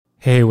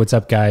Hey, what's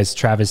up, guys?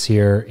 Travis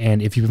here.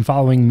 And if you've been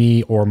following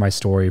me or my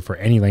story for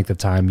any length of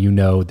time, you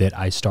know that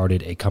I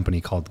started a company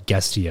called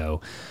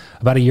Guestio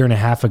about a year and a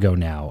half ago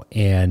now.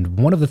 And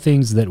one of the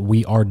things that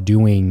we are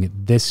doing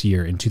this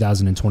year in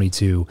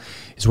 2022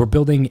 is we're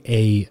building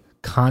a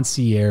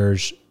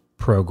concierge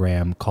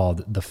program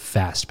called the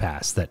Fast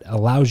Pass that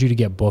allows you to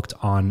get booked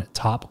on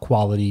top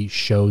quality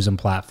shows and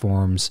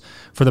platforms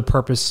for the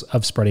purpose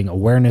of spreading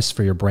awareness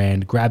for your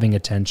brand, grabbing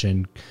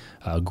attention,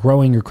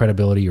 growing your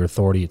credibility, your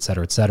authority, et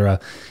cetera, et cetera.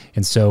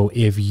 And so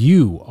if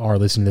you are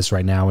listening to this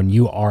right now and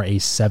you are a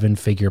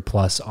 7-figure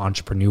plus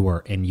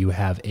entrepreneur and you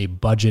have a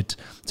budget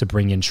to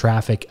bring in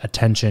traffic,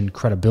 attention,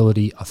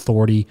 credibility,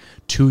 authority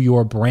to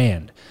your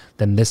brand,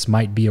 then this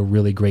might be a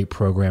really great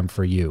program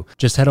for you.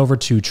 Just head over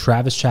to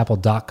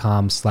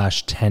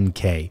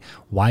travischappell.com/10K.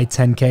 Why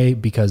 10K?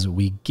 Because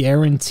we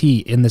guarantee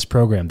in this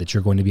program that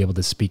you're going to be able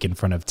to speak in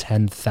front of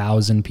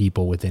 10,000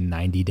 people within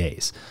 90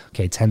 days.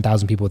 Okay,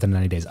 10,000 people within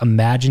 90 days.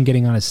 Imagine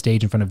getting on a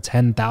stage in front of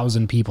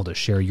 10,000 people to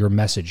share your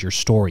message, your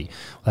story.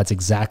 Well, that's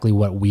exactly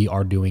what we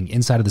are doing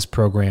inside of this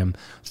program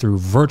through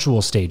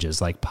virtual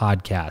stages like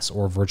podcasts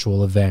or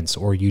virtual events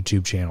or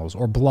YouTube channels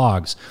or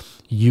blogs.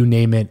 You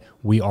name it,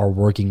 we are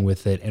working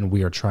with it, and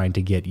we are trying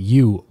to get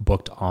you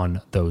booked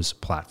on those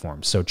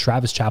platforms. So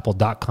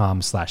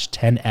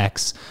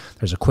travischappell.com/10X.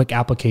 There's a quick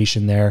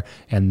application there,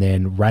 and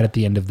then right at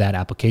the end of that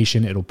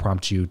application, it'll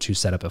prompt you to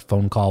set up a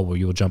phone call where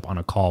you'll jump on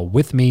a call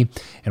with me,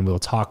 and we'll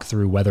talk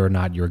through whether or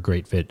not you're a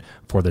great fit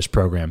for this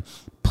program.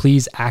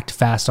 Please act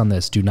fast on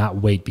this. Do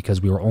not wait,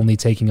 because we are only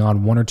taking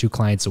on 1 or 2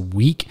 clients a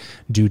week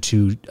due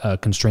to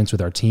constraints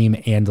with our team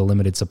and the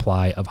limited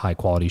supply of high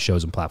quality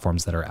shows and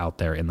platforms that are out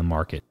there in the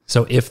market.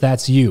 So if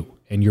that's you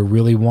and you're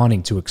really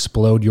wanting to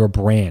explode your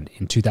brand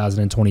in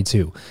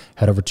 2022,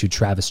 head over to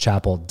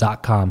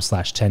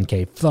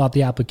travischappell.com/10K, fill out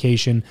the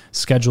application,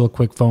 schedule a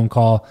quick phone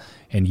call,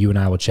 and you and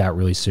I will chat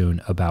really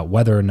soon about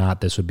whether or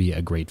not this would be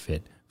a great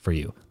fit for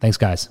you. Thanks,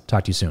 guys.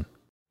 Talk to you soon.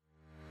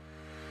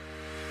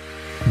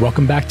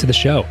 Welcome back to the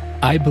show.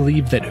 I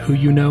believe that who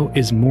you know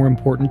is more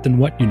important than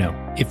what you know.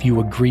 If you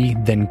agree,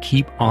 then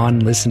keep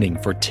on listening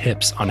for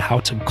tips on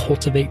how to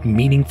cultivate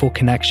meaningful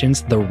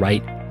connections the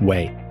right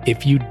way.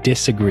 If you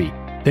disagree,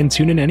 then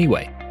tune in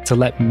anyway to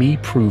let me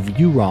prove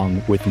you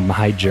wrong with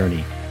my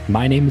journey.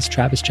 My name is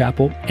Travis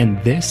Chappell, and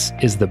this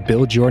is the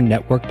Build Your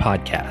Network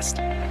podcast.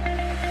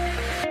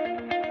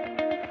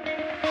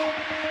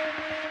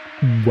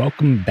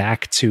 Welcome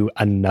back to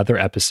another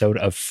episode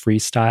of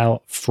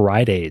Freestyle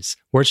Fridays,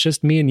 where it's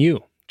just me and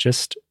you.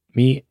 Just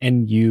me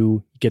and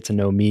you get to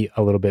know me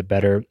a little bit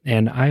better,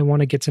 and I want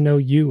to get to know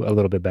you a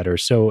little bit better.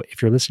 So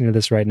if you're listening to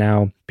this right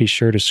now, be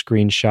sure to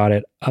screenshot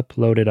it,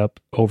 upload it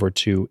up over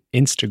to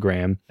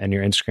Instagram, and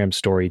your Instagram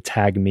story,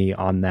 tag me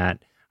on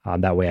that.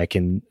 That way I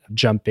can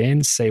jump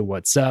in, say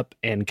what's up,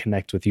 and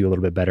connect with you a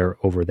little bit better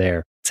over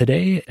there.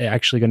 Today,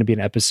 actually going to be an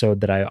episode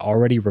that I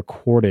already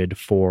recorded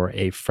for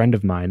a friend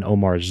of mine,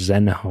 Omar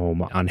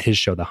Zenhome, on his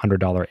show, the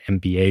 $100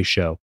 MBA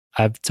show.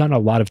 I've done a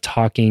lot of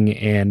talking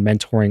and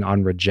mentoring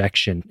on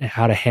rejection,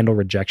 how to handle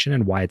rejection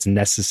and why it's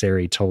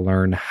necessary to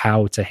learn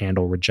how to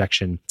handle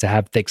rejection, to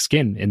have thick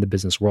skin in the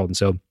business world. And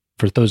so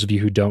for those of you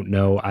who don't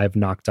know, I've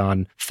knocked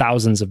on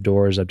thousands of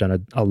doors. I've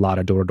done a lot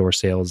of door-to-door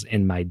sales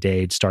in my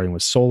day, starting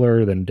with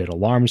solar, then did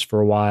alarms for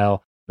a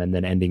while, and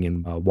then ending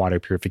in water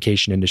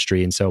purification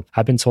industry. And so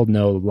I've been told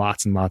no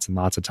lots and lots and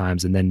lots of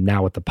times. And then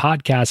now with the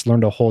podcast,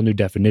 learned a whole new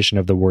definition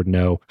of the word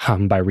no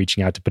by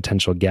reaching out to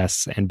potential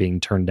guests and being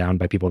turned down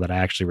by people that I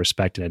actually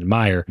respect and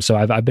admire. So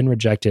I've been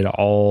rejected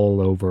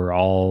all over,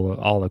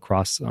 all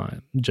across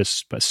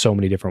just so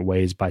many different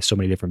ways by so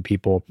many different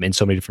people in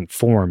so many different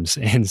forms.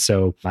 And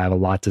so I have a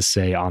lot to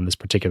say on this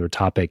particular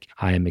topic.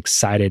 I am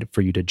excited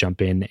for you to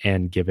jump in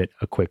and give it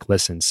a quick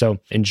listen. So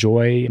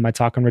enjoy my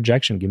talk on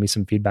rejection. Give me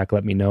some feedback.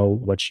 Let me know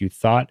what you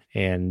thought,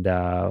 and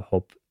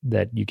hope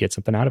that you get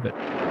something out of it.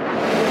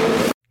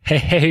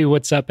 Hey,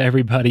 what's up,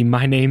 everybody?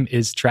 My name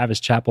is Travis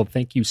Chappell.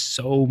 Thank you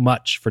so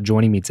much for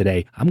joining me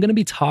today. I'm going to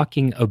be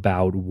talking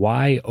about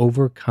why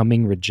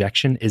overcoming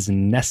rejection is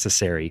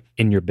necessary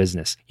in your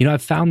business. You know,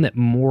 I've found that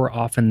more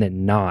often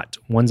than not,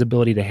 one's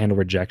ability to handle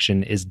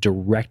rejection is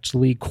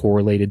directly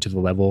correlated to the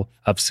level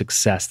of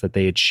success that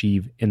they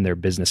achieve in their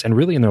business and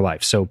really in their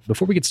life. So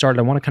before we get started,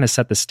 I want to kind of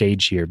set the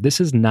stage here. This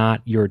is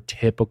not your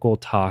typical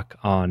talk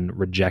on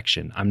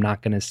rejection. I'm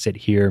not going to sit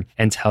here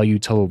and tell you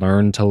to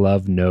learn to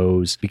love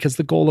no's, because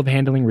the goal of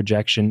handling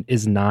rejection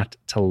is not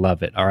to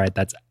love it. All right.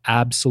 That's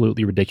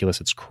absolutely ridiculous.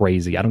 It's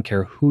crazy. I don't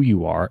care who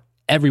you are.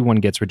 Everyone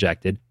gets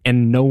rejected,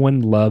 and no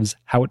one loves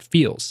how it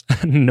feels.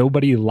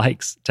 Nobody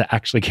likes to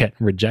actually get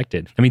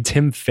rejected. I mean,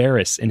 Tim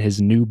Ferriss in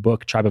his new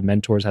book, Tribe of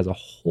Mentors, has a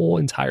whole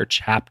entire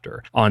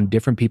chapter on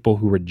different people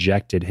who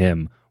rejected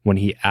him when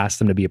he asked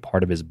them to be a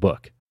part of his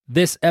book.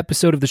 This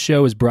episode of the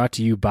show is brought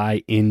to you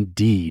by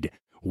Indeed.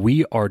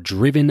 We are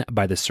driven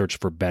by the search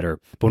for better.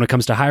 But when it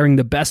comes to hiring,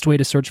 the best way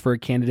to search for a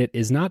candidate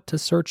is not to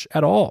search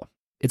at all.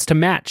 It's to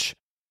match,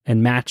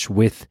 and match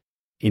with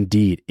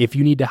Indeed. If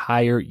you need to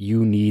hire,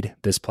 you need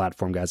this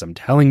platform, guys. I'm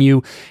telling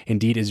you,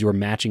 Indeed is your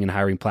matching and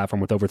hiring platform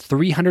with over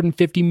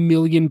 350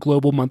 million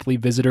global monthly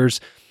visitors,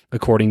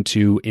 according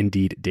to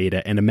Indeed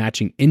data, and a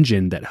matching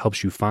engine that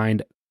helps you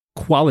find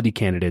quality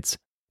candidates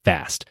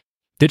fast.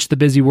 Ditch the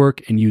busy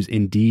work and use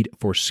Indeed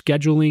for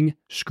scheduling,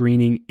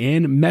 screening,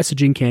 and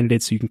messaging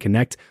candidates so you can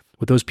connect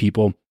with those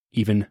people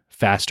even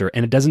faster.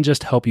 And it doesn't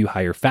just help you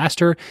hire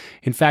faster.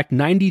 In fact,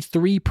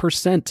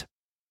 93%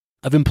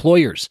 of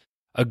employers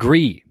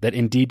agree that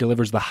Indeed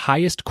delivers the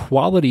highest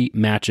quality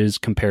matches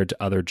compared to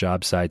other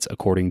job sites,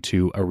 according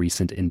to a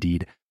recent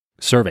Indeed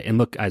survey. And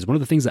look, guys, one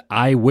of the things that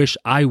I wish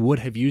I would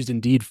have used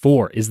Indeed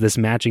for is this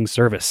matching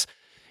service.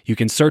 You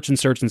can search and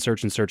search and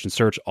search and search and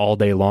search all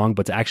day long,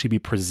 but to actually be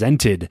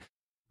presented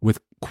with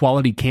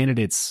quality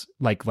candidates,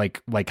 like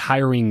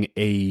hiring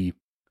a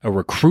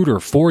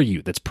recruiter for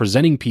you that's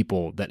presenting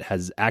people that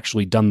has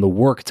actually done the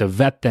work to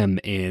vet them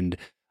and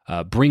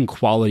bring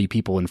quality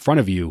people in front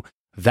of you.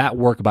 That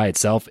work by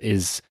itself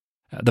is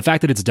the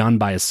fact that it's done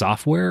by a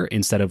software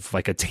instead of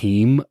like a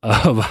team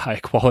of high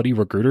quality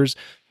recruiters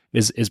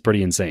is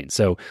pretty insane.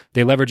 So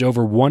they leverage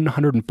over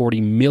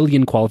 140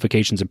 million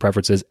qualifications and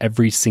preferences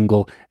every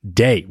single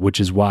day, which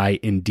is why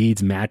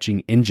Indeed's matching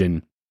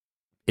engine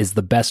is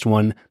the best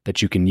one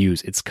that you can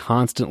use. It's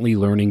constantly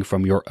learning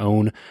from your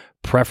own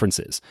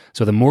preferences.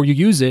 So the more you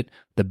use it,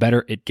 the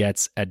better it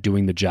gets at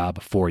doing the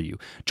job for you.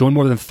 Join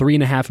more than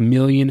 3.5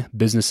 million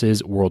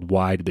businesses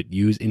worldwide that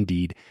use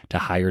Indeed to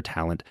hire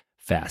talent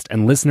fast.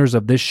 And listeners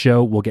of this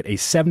show will get a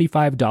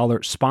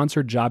 $75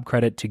 sponsored job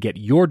credit to get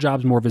your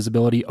jobs more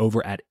visibility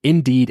over at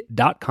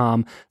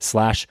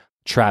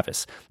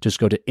Indeed.com/Travis. Just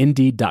go to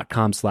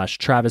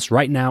Indeed.com/Travis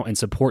right now and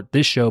support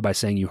this show by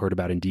saying you heard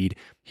about Indeed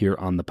here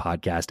on the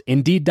podcast.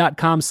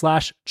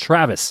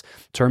 Indeed.com/Travis.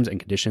 Terms and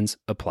conditions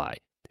apply.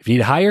 If you need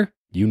to hire,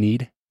 you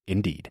need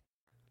Indeed.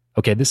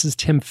 Okay, this is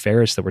Tim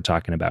Ferriss that we're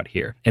talking about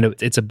here. And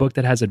it's a book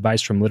that has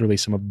advice from literally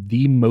some of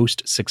the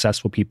most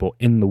successful people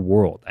in the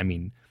world. I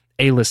mean,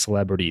 A-list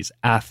celebrities,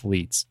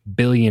 athletes,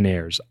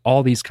 billionaires,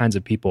 all these kinds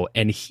of people.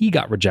 And he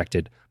got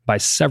rejected by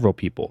several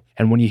people.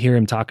 And when you hear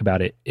him talk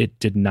about it, it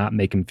did not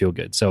make him feel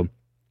good. So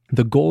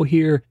the goal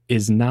here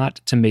is not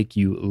to make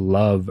you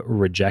love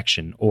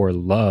rejection or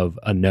love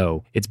a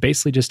no. It's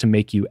basically just to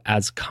make you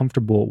as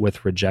comfortable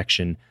with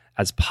rejection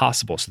as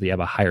possible so that you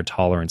have a higher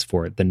tolerance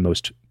for it than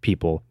most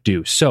people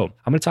do. So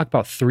I'm going to talk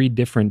about 3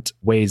 different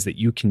ways that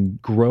you can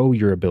grow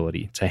your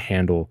ability to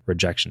handle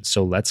rejection.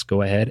 So let's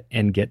go ahead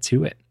and get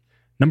to it.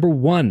 Number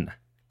 1,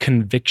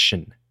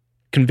 conviction.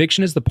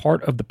 Conviction is the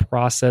part of the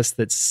process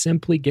that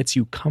simply gets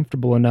you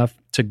comfortable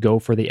enough to go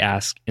for the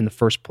ask in the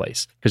first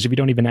place. Because if you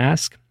don't even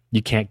ask,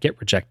 you can't get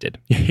rejected.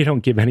 You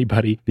don't give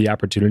anybody the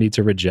opportunity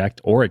to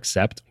reject or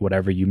accept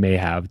whatever you may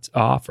have to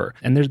offer.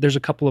 And there's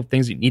a couple of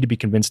things you need to be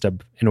convinced of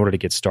in order to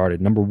get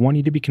started. Number 1, you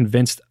need to be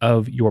convinced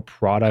of your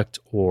product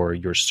or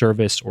your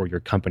service or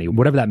your company,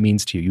 whatever that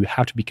means to you. You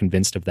have to be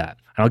convinced of that.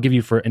 And I'll give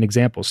you for an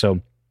example.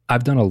 So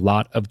I've done a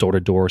lot of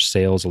door-to-door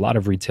sales, a lot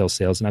of retail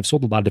sales, and I've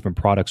sold a lot of different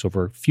products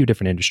over a few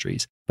different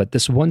industries. But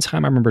this one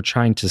time I remember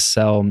trying to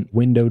sell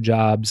window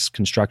jobs,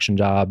 construction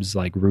jobs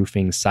like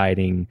roofing,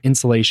 siding,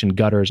 insulation,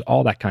 gutters,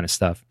 all that kind of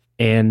stuff.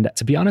 And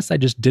to be honest, I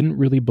just didn't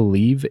really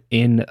believe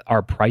in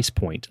our price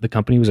point. The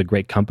company was a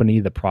great company.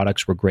 The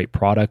products were great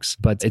products,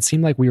 but it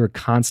seemed like we were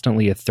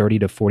constantly a 30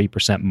 to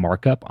 40%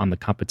 markup on the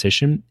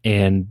competition.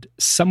 And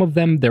some of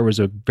them, there was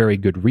a very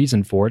good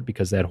reason for it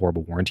because they had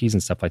horrible warranties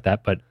and stuff like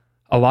that. But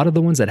a lot of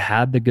the ones that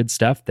had the good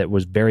stuff that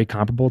was very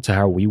comparable to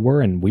how we were,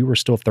 and we were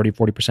still 30,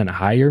 40%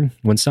 higher,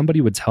 when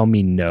somebody would tell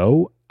me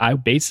no, I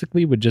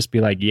basically would just be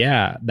like,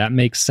 yeah, that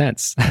makes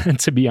sense. And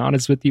to be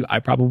honest with you, I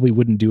probably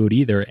wouldn't do it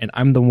either. And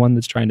I'm the one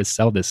that's trying to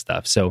sell this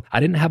stuff. So I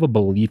didn't have a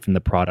belief in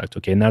the product.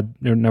 Okay. Now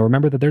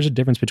remember that there's a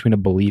difference between a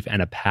belief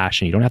and a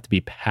passion. You don't have to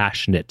be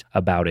passionate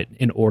about it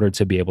in order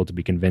to be able to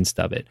be convinced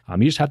of it.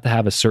 You just have to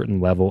have a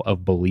certain level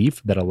of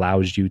belief that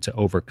allows you to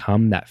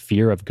overcome that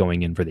fear of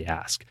going in for the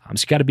ask.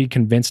 So you got to be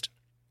convinced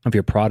of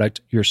your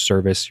product, your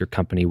service, your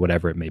company,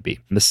 whatever it may be.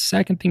 And the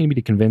second thing you need to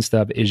be convinced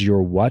of is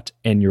your what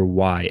and your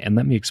why. And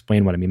let me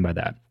explain what I mean by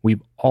that.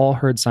 We've all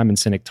heard Simon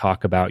Sinek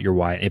talk about your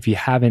why. If you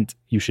haven't,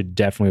 you should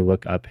definitely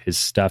look up his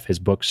stuff. His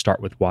book, Start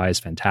With Why, is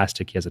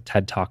fantastic. He has a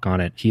TED Talk on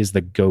it. He is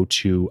the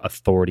go-to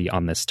authority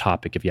on this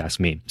topic, if you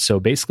ask me. So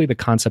basically, the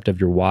concept of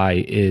your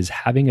why is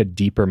having a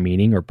deeper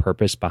meaning or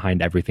purpose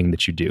behind everything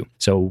that you do.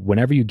 So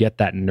whenever you get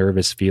that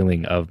nervous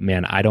feeling of,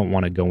 man, I don't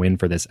want to go in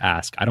for this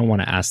ask, I don't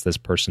want to ask this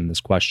person this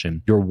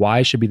question, your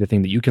why should be the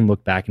thing that you can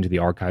look back into the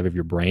archive of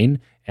your brain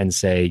and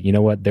say, you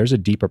know what, there's a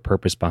deeper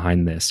purpose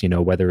behind this,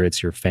 whether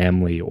it's your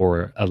family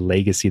or a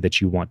legacy that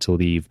you want to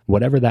leave,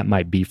 whatever that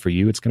might be for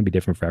you, it's going to be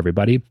different for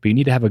everybody, but you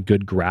need to have a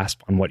good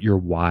grasp on what your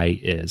why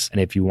is. And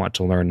if you want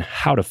to learn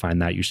how to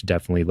find that, you should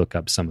definitely look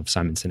up some of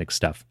Simon Sinek's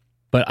stuff.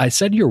 But I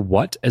said your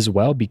what as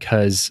well,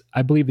 because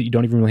I believe that you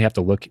don't even really have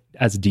to look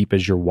as deep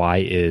as your why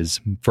is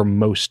for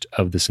most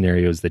of the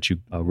scenarios that you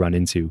run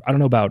into. I don't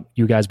know about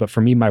you guys, but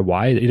for me, my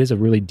why, it is a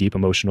really deep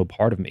emotional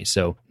part of me.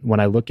 So when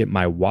I look at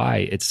my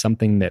why, it's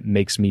something that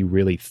makes me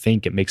really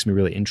think. It makes me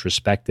really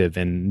introspective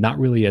and not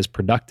really as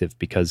productive,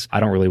 because I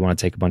don't really want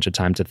to take a bunch of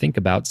time to think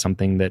about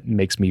something that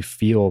makes me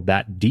feel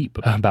that deep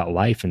about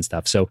life and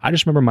stuff. So I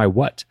just remember my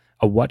what.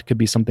 A what could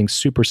be something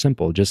super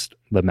simple, just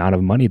the amount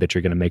of money that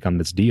you're going to make on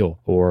this deal,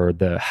 or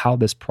the how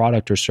this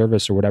product or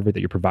service or whatever that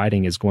you're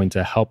providing is going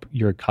to help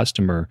your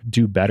customer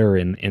do better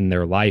in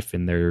their life,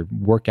 in their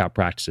workout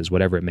practices,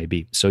 whatever it may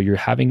be. So you're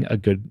having a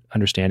good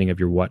understanding of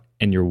your what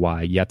and your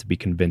why. You have to be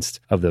convinced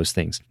of those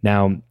things.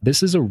 Now,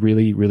 this is a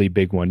really, really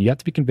big one. You have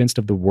to be convinced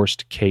of the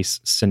worst case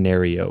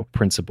scenario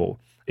principle.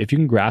 If you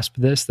can grasp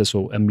this, this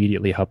will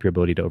immediately help your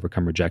ability to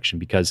overcome rejection,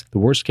 because the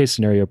worst case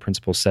scenario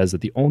principle says that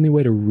the only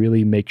way to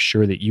really make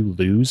sure that you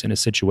lose in a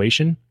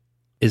situation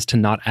is to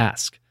not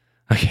ask.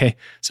 Okay,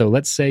 so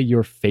let's say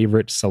your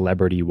favorite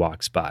celebrity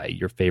walks by,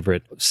 your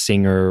favorite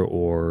singer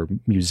or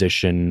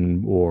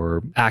musician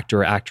or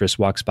actor or actress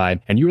walks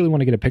by, and you really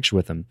want to get a picture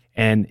with them.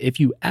 And if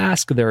you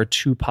ask, there are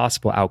two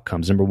possible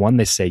outcomes. Number one,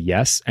 they say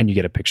yes, and you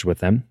get a picture with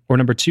them. Or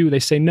number two, they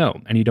say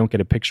no, and you don't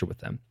get a picture with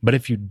them. But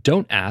if you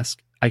don't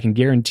ask, I can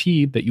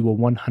guarantee that you will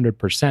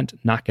 100%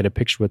 not get a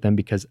picture with them,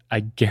 because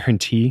I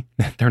guarantee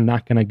that they're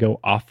not going to go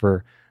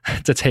offer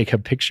to take a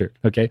picture.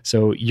 Okay.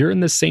 So you're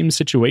in the same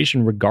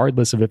situation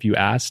regardless of if you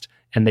asked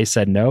and they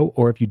said no,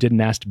 or if you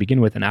didn't ask to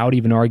begin with. And I would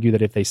even argue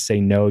that if they say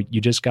no,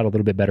 you just got a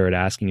little bit better at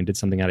asking and did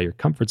something out of your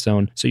comfort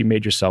zone. So you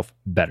made yourself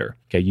better.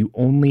 Okay. You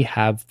only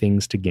have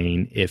things to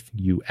gain if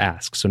you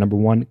ask. So number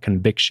one,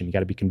 conviction. You got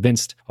to be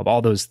convinced of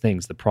all those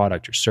things, the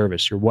product, your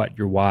service, your what,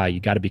 your why.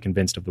 You got to be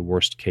convinced of the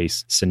worst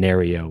case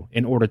scenario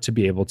in order to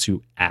be able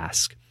to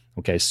ask.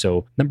 Okay.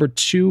 So number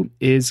two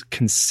is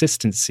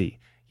consistency.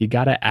 You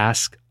got to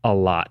ask a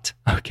lot.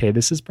 Okay,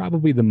 this is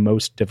probably the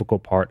most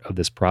difficult part of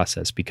this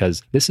process,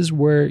 because this is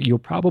where you'll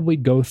probably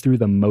go through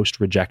the most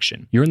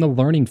rejection. You're in the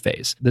learning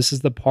phase. This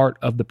is the part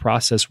of the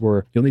process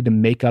where you'll need to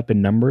make up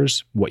in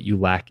numbers what you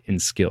lack in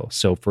skill.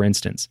 So for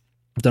instance,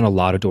 I've done a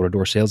lot of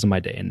door-to-door sales in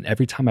my day, and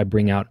every time I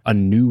bring out a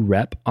new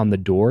rep on the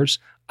doors,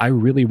 I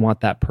really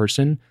want that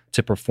person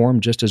to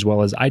perform just as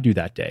well as I do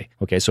that day.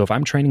 Okay, so if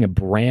I'm training a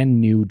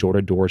brand new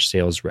door-to-door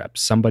sales rep,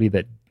 somebody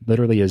that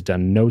literally has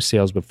done no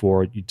sales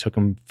before, you took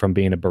them from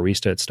being a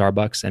barista at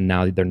Starbucks and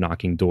now they're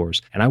knocking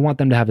doors, and I want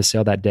them to have a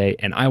sale that day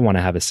and I want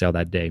to have a sale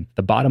that day.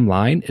 The bottom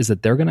line is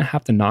that they're going to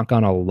have to knock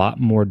on a lot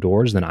more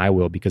doors than I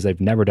will, because they've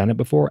never done it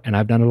before and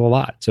I've done it a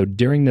lot. So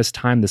during this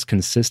time, this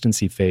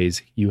consistency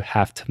phase, you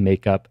have to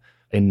make up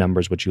in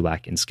numbers what you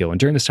lack in skill. And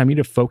during this time, you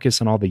need to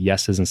focus on all the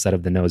yeses instead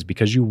of the nos,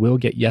 because you will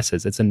get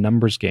yeses. It's a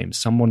numbers game.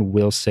 Someone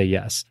will say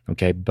yes.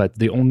 Okay. But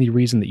the only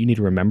reason that you need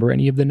to remember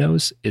any of the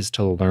nos is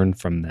to learn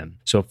from them.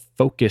 So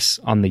focus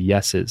on the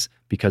yeses,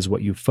 because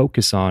what you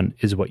focus on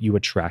is what you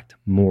attract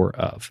more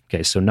of.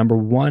 Okay. So number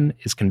one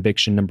is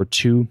conviction. Number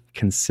two,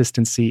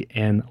 consistency.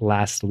 And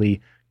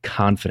lastly,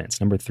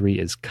 confidence. Number three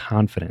is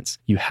confidence.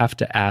 You have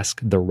to ask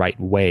the right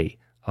way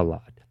a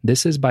lot.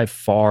 This is by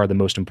far the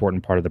most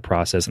important part of the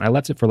process, and I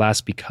left it for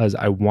last because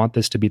I want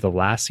this to be the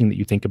last thing that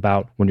you think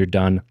about when you're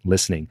done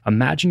listening.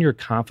 Imagine your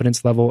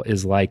confidence level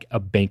is like a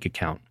bank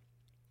account.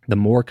 The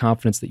more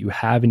confidence that you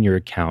have in your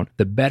account,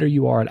 the better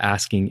you are at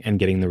asking and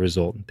getting the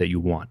result that you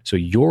want. So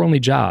your only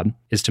job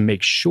is to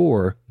make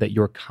sure that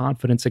your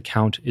confidence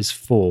account is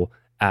full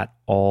at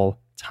all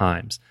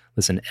times.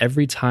 Listen,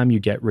 every time you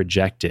get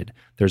rejected,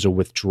 there's a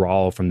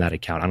withdrawal from that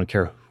account. I don't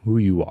care who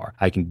you are.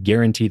 I can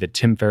guarantee that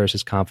Tim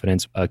Ferriss's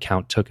confidence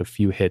account took a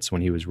few hits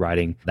when he was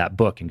writing that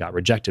book and got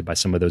rejected by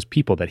some of those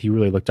people that he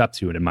really looked up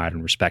to and admired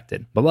and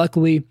respected. But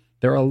luckily,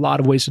 there are a lot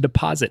of ways to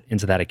deposit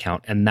into that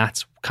account, and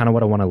that's kind of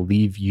what I want to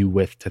leave you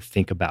with to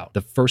think about.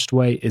 The first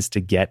way is to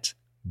get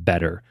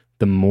better.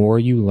 The more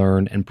you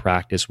learn and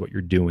practice what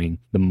you're doing,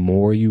 the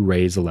more you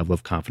raise the level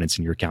of confidence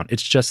in your account.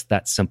 It's just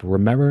that simple.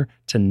 Remember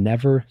to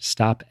never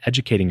stop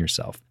educating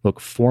yourself. Look,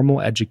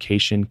 formal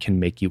education can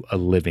make you a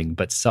living,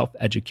 but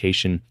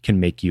self-education can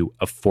make you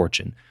a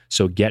fortune.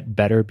 So get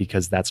better,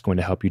 because that's going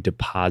to help you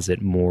deposit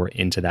more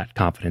into that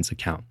confidence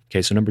account.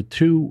 Okay, so number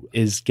two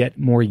is get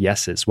more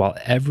yeses. While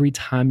every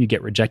time you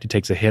get rejected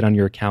takes a hit on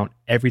your account,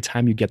 every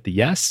time you get the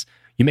yes,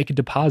 you make a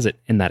deposit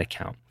in that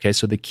account. Okay,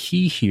 so the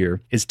key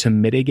here is to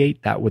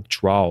mitigate that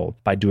withdrawal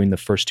by doing the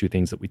first two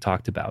things that we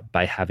talked about,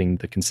 by having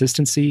the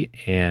consistency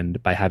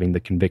and by having the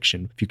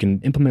conviction. If you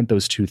can implement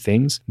those two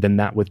things, then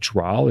that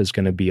withdrawal is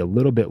going to be a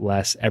little bit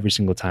less every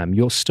single time.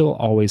 You'll still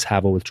always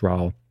have a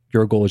withdrawal.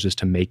 Your goal is just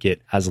to make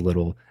it as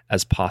little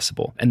as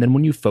possible. And then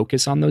when you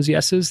focus on those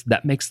yeses,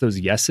 that makes those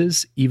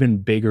yeses even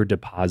bigger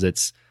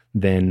deposits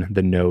than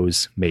the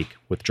nos make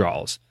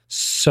withdrawals.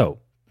 So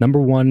number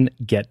one,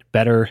 get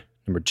better.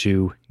 Number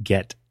two,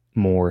 get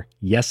more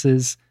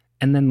yeses.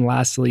 And then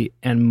lastly,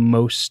 and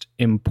most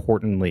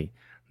importantly,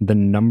 the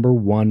number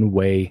one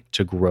way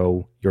to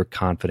grow your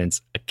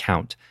confidence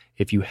account.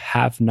 If you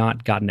have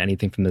not gotten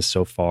anything from this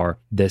so far,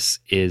 this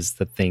is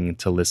the thing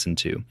to listen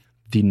to.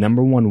 the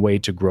number one way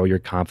to grow your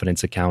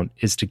confidence account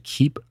is to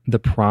keep the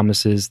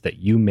promises that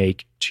you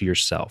make to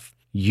yourself.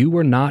 You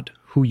are not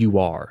who you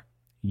are.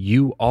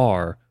 You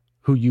are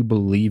who you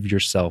believe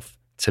yourself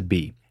to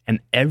be. And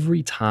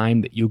every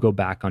time that you go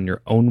back on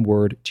your own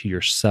word to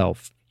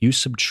yourself, you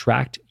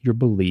subtract your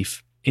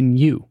belief in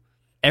you.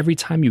 Every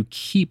time you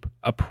keep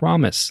a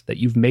promise that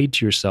you've made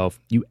to yourself,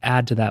 you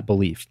add to that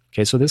belief.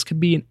 Okay, so this could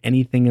be in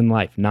anything in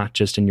life, not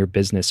just in your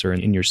business or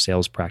in your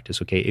sales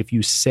practice. Okay, if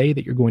you say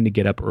that you're going to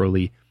get up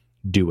early,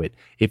 do it.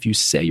 If you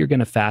say you're going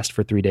to fast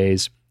for 3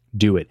 days,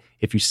 do it.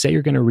 If you say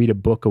you're going to read a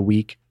book a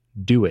week,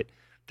 do it.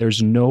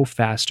 There's no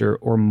faster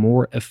or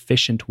more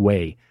efficient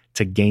way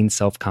to gain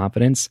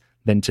self-confidence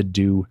than to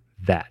do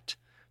that.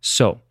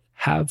 So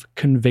have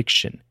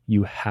conviction.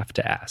 You have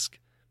to ask.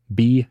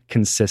 Be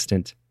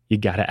consistent. You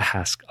got to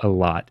ask a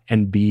lot,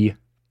 and be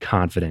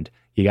confident.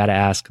 You got to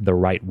ask the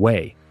right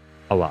way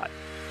a lot.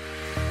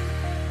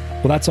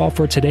 Well, that's all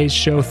for today's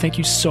show. Thank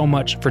you so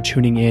much for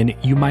tuning in.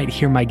 You might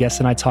hear my guests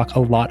and I talk a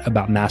lot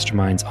about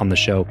masterminds on the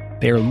show.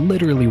 They are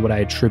literally what I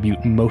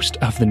attribute most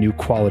of the new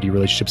quality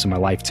relationships in my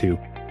life to.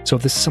 So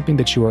if this is something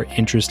that you are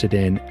interested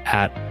in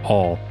at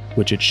all,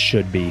 which it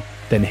should be,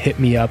 then hit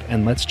me up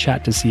and let's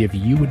chat to see if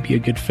you would be a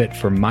good fit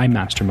for my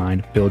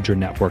mastermind, Build Your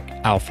Network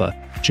Alpha.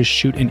 Just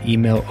shoot an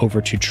email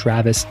over to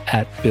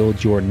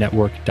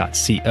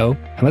travis@buildyournetwork.co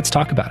and let's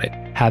talk about it.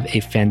 Have a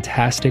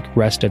fantastic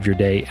rest of your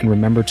day, and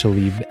remember to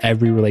leave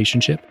every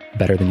relationship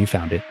better than you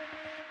found it.